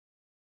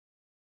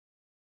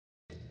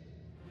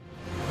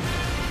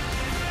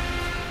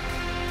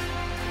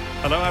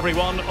Hello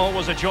everyone,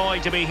 always a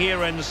joy to be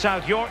here in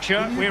South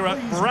Yorkshire. We're at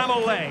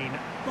Bramall Lane.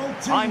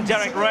 I'm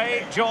Derek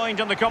Ray, joined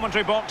in the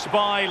commentary box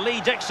by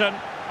Lee Dixon.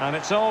 And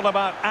it's all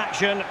about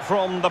action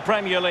from the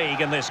Premier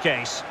League in this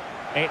case.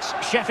 It's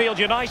Sheffield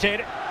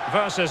United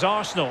versus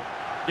Arsenal.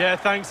 Yeah,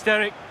 thanks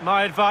Derek.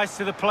 My advice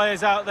to the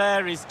players out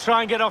there is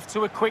try and get off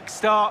to a quick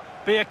start.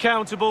 Be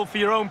accountable for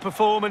your own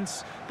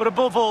performance. But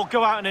above all,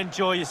 go out and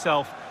enjoy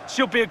yourself.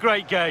 Should be a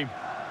great game.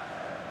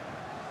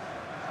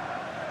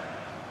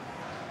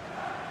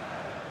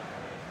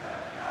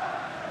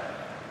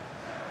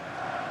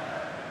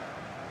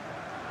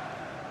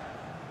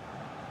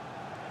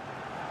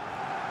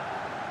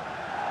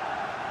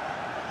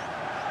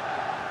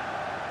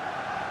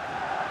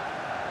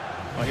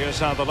 Well, here's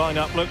how the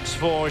lineup looks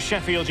for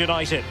Sheffield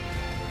United.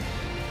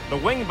 The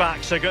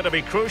wing-backs are going to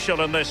be crucial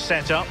in this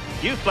setup.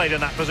 You've played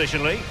in that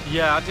position, Lee.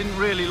 Yeah, I didn't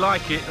really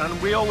like it,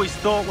 and we always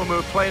thought when we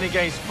were playing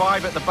against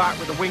five at the back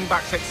with the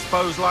wing-backs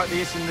exposed like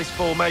this in this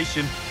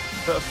formation,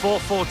 that a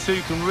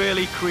 4-4-2 can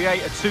really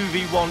create a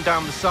 2v1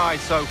 down the side,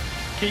 so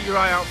keep your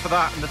eye out for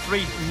that. And the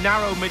three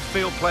narrow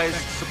midfield players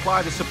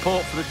supply the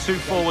support for the two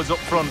forwards up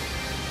front.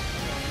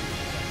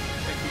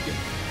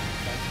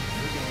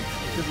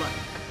 Good luck.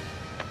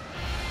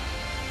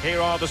 Here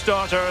are the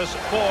starters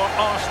for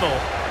Arsenal.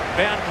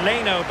 Bernd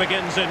Leno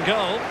begins in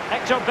goal.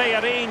 Hector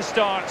Bellerin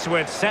starts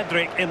with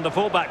Cedric in the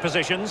fullback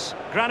positions.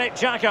 Granit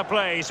Xhaka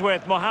plays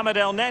with Mohamed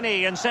El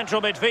Neni in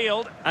central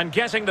midfield. And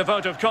getting the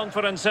vote of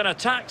confidence in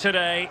attack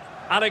today,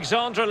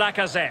 Alexandre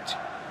Lacazette.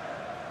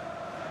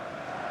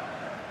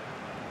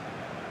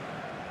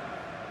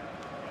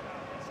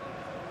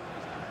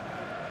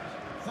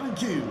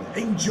 Thank you.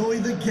 Enjoy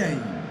the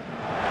game.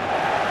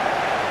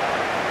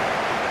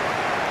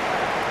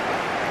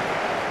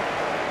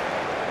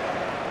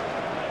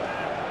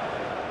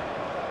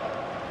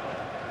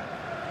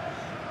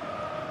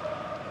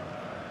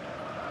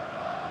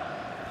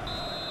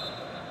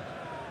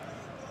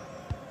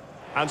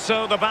 And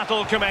so the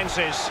battle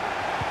commences.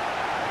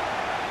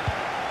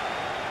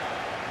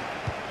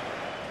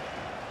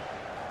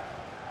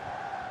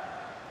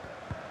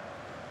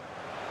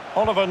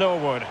 Oliver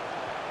Norwood.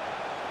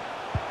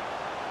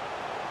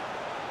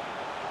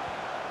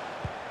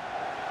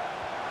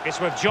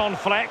 It's with John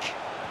Fleck.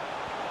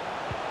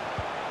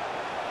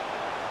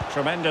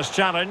 Tremendous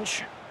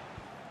challenge.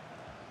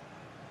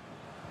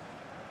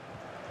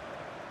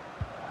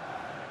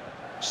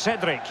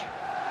 Cedric.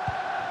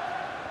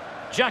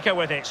 Xhaka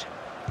with it.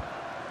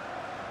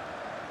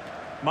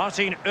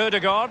 Martin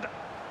Ødegaard.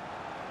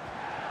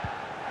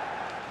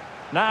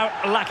 Now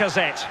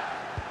Lacazette.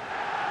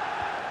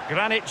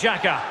 Granit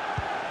Xhaka.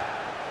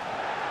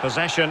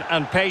 Possession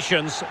and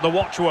patience, the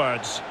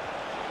watchwords.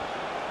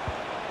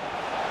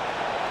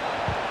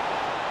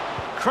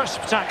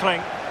 Crisp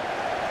tackling.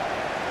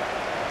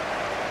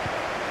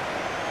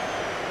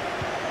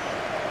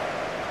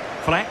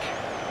 Fleck.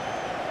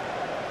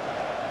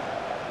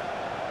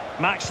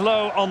 Max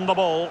Lowe on the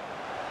ball.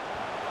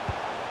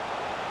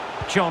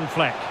 John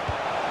Fleck.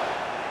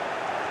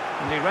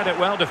 And he read it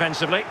well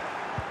defensively.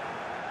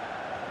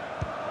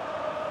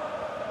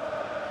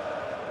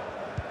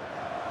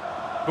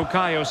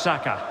 Bukayo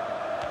Saka.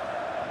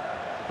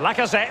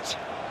 Lacazette.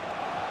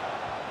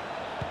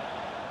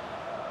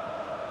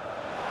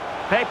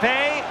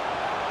 Pepe.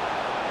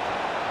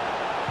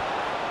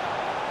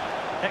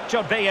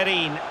 Hector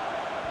Bellerin.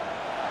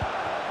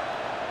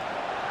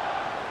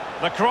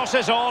 The cross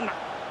is on.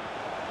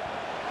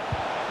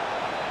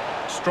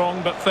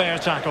 Strong but fair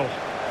tackle.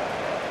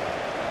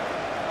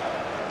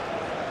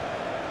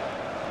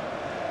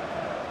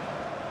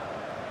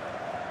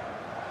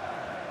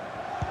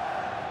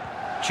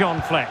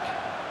 John Fleck.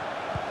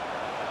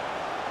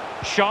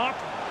 Sharp.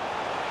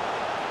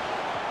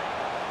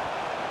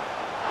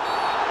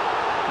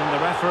 And the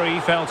referee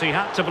felt he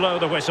had to blow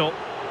the whistle.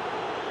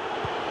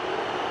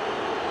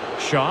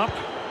 Sharp.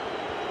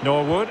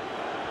 Norwood.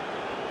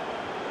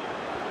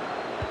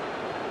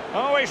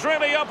 Oh, he's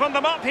really opened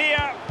them up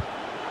here.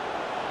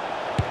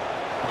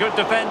 Good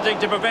defending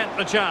to prevent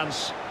the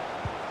chance.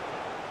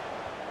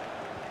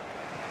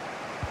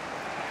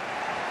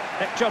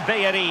 Hector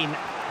Bellerin.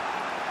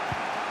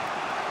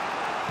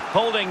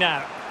 Holding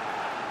now.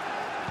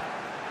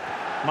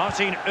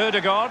 Martin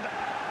Ødegaard.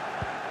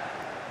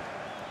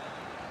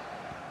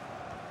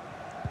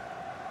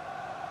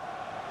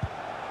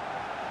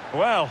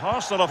 Well,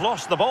 Arsenal have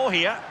lost the ball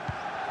here.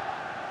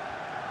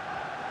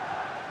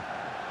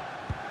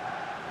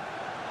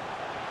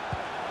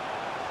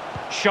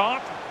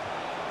 Sharp.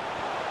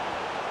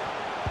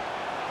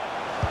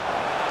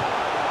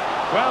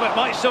 Well, it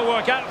might still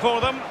work out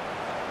for them.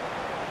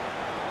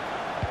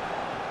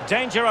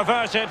 Danger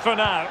averted for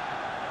now.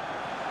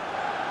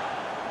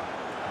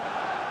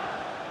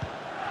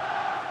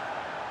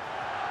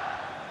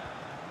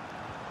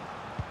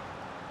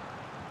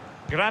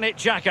 Granit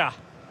Xhaka.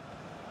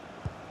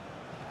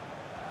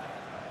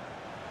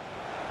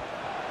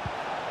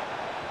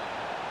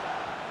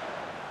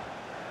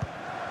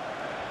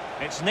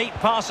 It's neat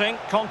passing,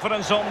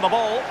 confidence on the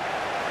ball.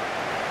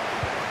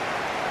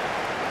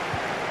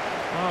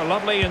 Oh,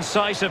 lovely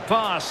incisive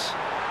pass.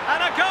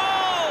 And a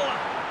goal!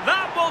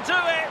 That will do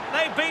it!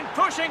 They've been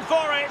pushing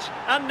for it,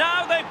 and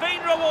now they've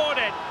been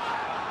rewarded.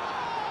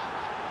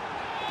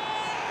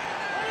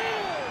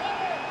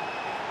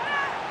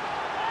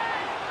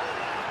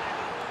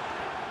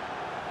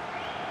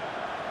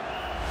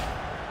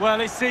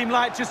 Well, it seemed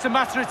like just a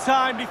matter of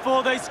time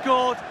before they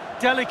scored.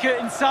 Delicate,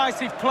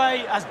 incisive play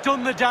has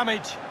done the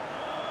damage.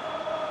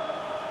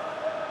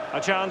 A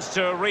chance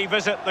to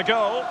revisit the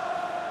goal.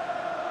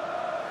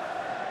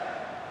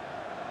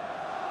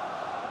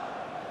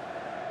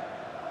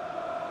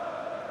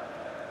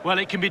 Well,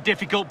 it can be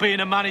difficult being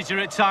a manager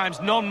at times,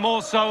 none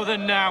more so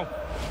than now.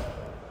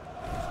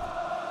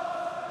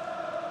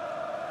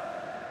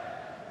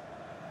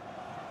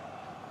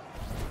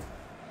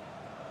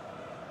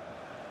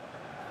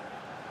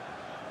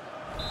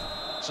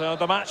 So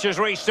the match has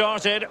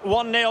restarted,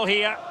 1-0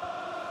 here.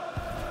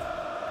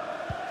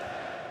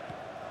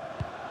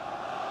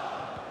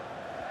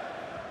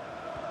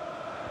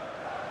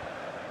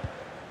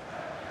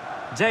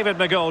 David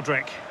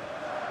McGoldrick.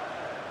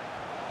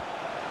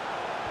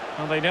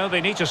 Well, they know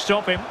they need to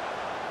stop him.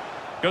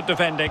 Good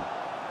defending.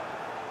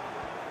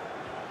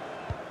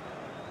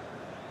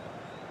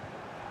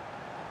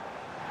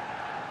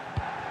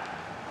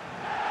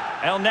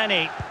 El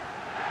Neni.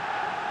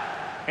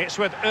 It's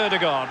with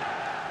Ødegaard.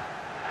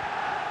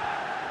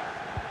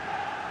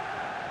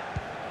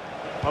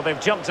 Well,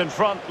 they've jumped in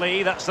front,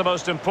 Lee. That's the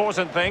most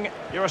important thing.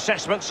 Your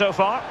assessment so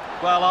far?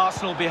 Well,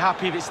 Arsenal will be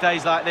happy if it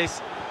stays like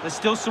this. There's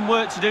still some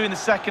work to do in the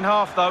second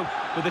half, though.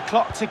 With the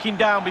clock ticking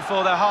down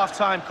before their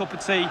half-time cup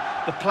of tea,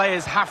 the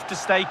players have to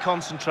stay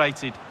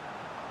concentrated.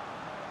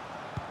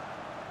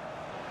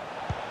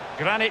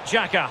 Granit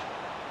Xhaka,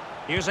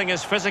 using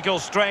his physical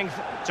strength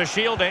to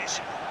shield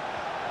it.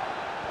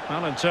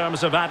 Well, in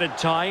terms of added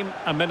time,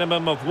 a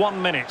minimum of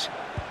 1 minute.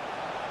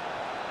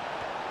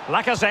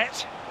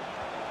 Lacazette.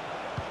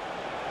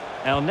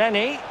 El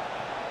Neni.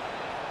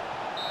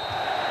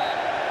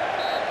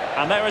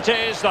 And there it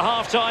is, the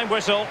half-time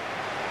whistle.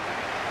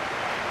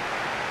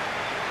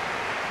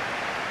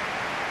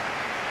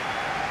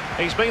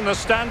 He's been the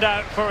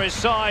standout for his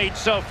side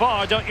so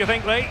far, don't you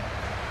think, Lee?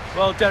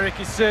 Well, Derek,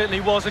 it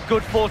certainly was a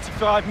good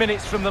 45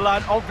 minutes from the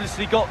lad.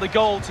 Obviously got the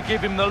goal to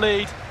give him the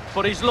lead,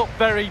 but he's looked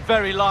very,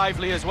 very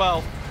lively as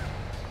well.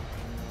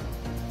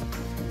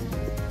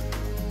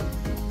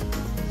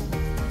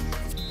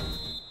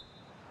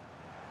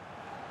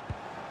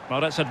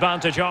 Well, it's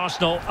advantage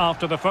Arsenal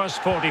after the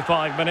first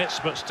 45 minutes,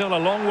 but still a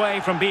long way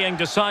from being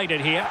decided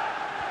here.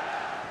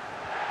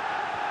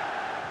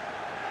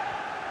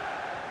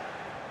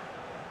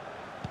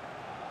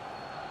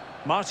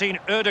 Martin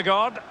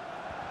Ødegaard.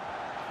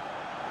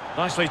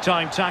 Nicely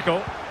timed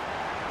tackle.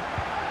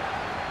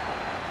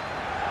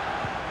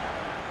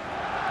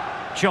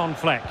 John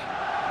Fleck.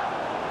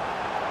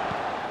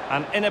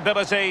 An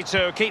inability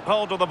to keep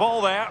hold of the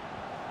ball there.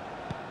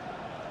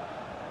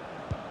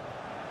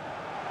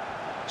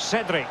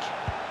 Cedric.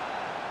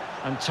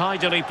 And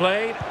tidily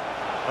played.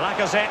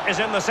 Lacazette is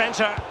in the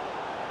centre.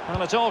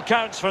 And it all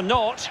counts for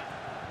naught.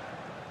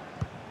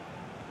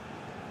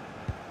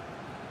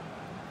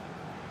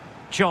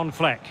 John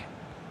Fleck.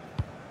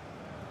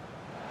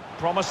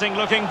 Promising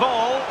looking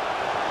ball.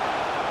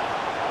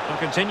 And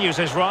continues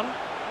his run.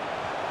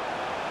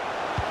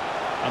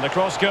 And the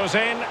cross goes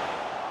in.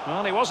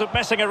 Well, he wasn't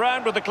messing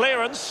around with the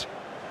clearance.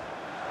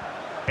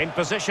 In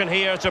position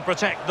here to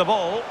protect the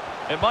ball.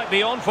 It might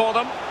be on for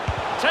them.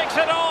 Takes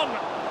it on.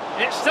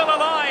 It's still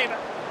alive.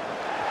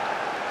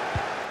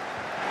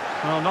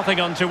 Well, nothing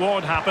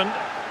untoward happened.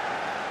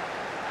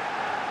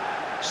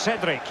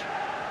 Cedric.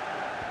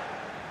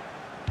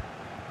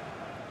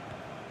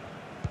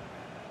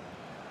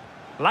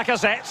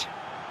 Lacazette.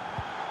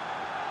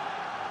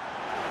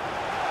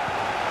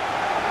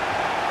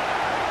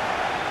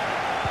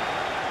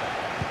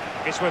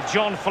 It's with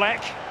John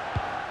Fleck.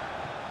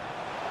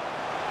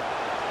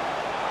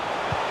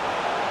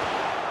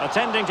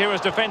 Attending to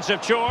his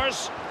defensive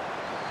chores.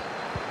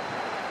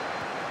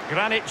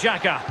 Granit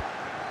Xhaka.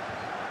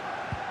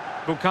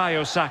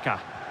 Bukayo Saka.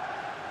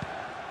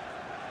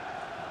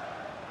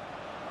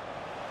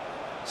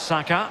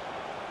 Saka.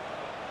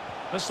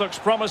 This looks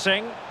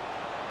promising.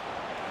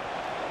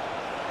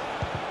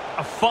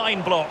 A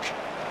fine block.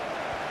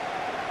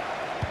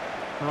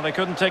 Well, they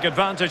couldn't take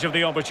advantage of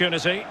the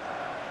opportunity.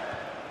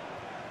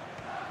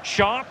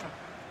 Sharp.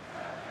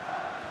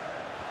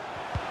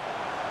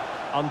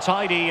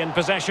 Untidy in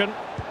possession.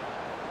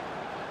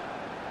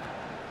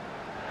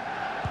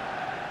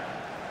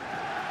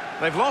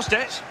 They've lost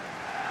it.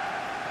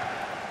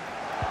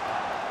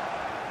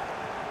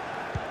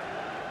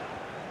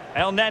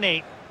 El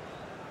Neni.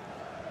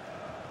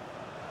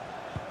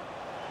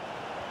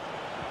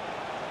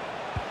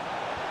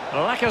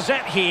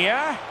 Lacazette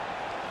here.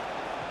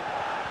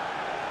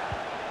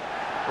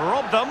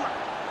 Robbed them.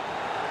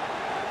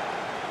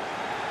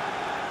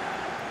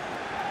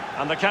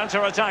 And the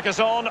counter-attack is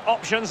on.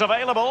 Options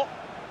available.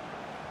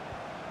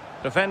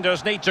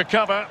 Defenders need to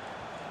cover.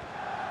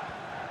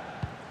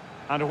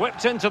 And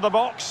whipped into the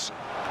box.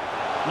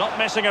 Not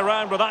messing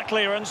around with that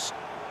clearance.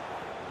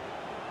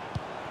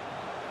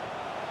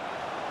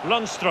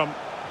 Lundstrom.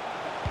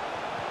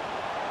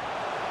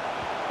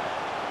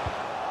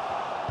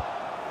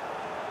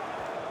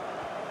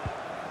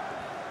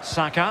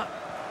 Saka.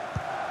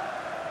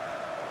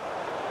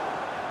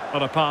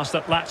 What a pass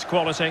that lacks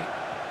quality.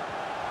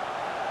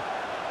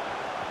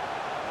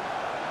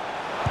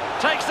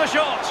 Takes the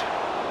shot.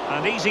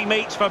 And easy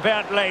meet for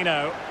Bernd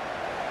Leno.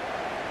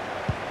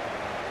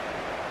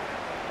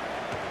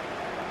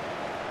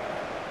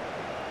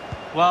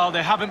 Well,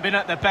 they haven't been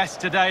at their best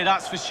today,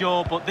 that's for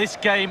sure, but this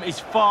game is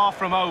far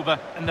from over,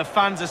 and the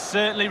fans are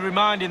certainly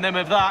reminding them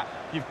of that.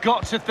 You've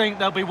got to think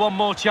there'll be one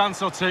more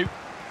chance or two.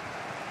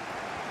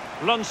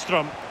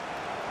 Lundstrom.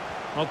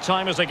 Well,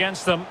 time is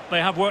against them.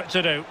 They have work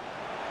to do.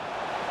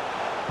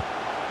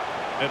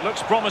 It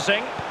looks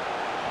promising.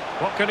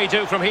 What can he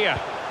do from here?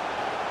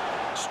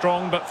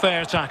 Strong but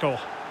fair tackle.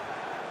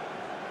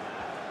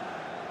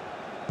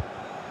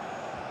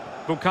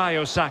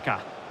 Bukayo Saka.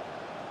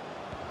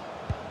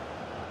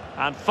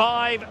 And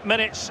 5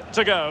 minutes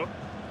to go.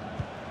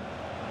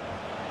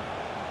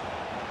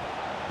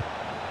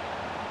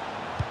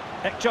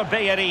 Hector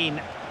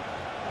Bellerin.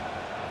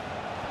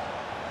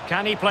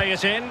 Can he play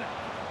it in?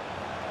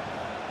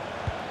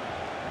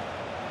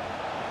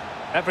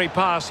 Every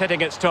pass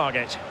hitting its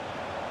target.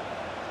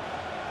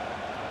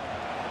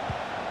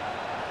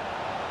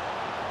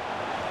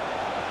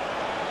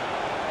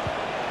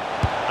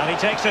 And he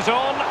takes it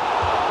on.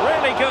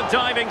 Really good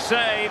diving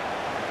save.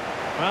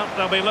 Well,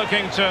 they'll be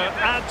looking to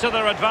add to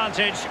their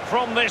advantage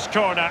from this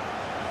corner.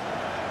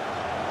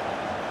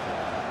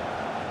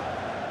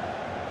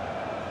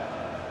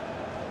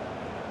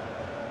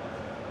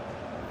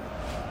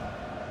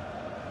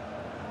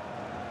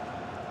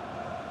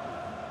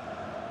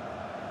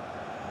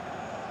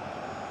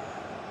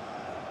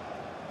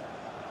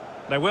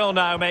 They will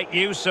now make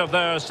use of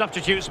their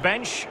substitutes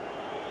bench.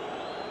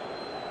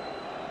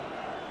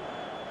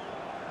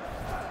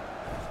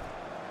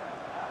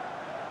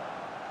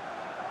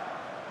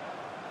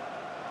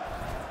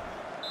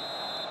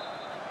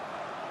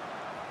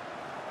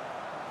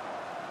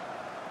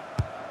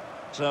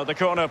 So the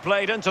corner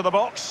played into the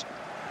box.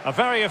 A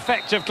very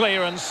effective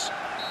clearance.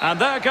 And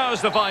there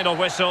goes the final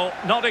whistle.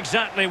 Not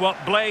exactly what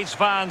Blades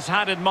fans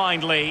had in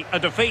mind, Lee. A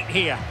defeat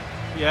here.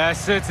 Yeah,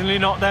 certainly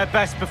not their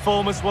best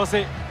performance, was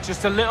it?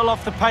 Just a little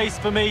off the pace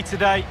for me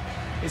today.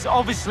 It's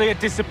obviously a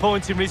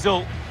disappointing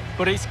result,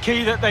 but it's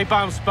key that they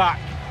bounce back.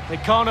 They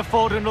can't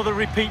afford another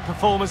repeat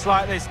performance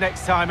like this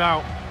next time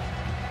out.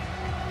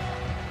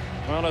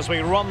 Well, as we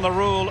run the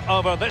rule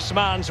over this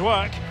man's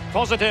work,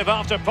 positive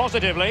after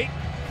positively.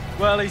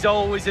 Well, he's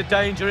always a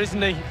danger,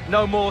 isn't he?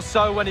 No more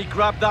so when he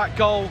grabbed that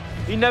goal.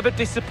 He never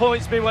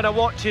disappoints me when I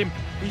watch him.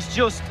 He's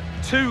just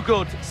too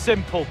good,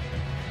 simple.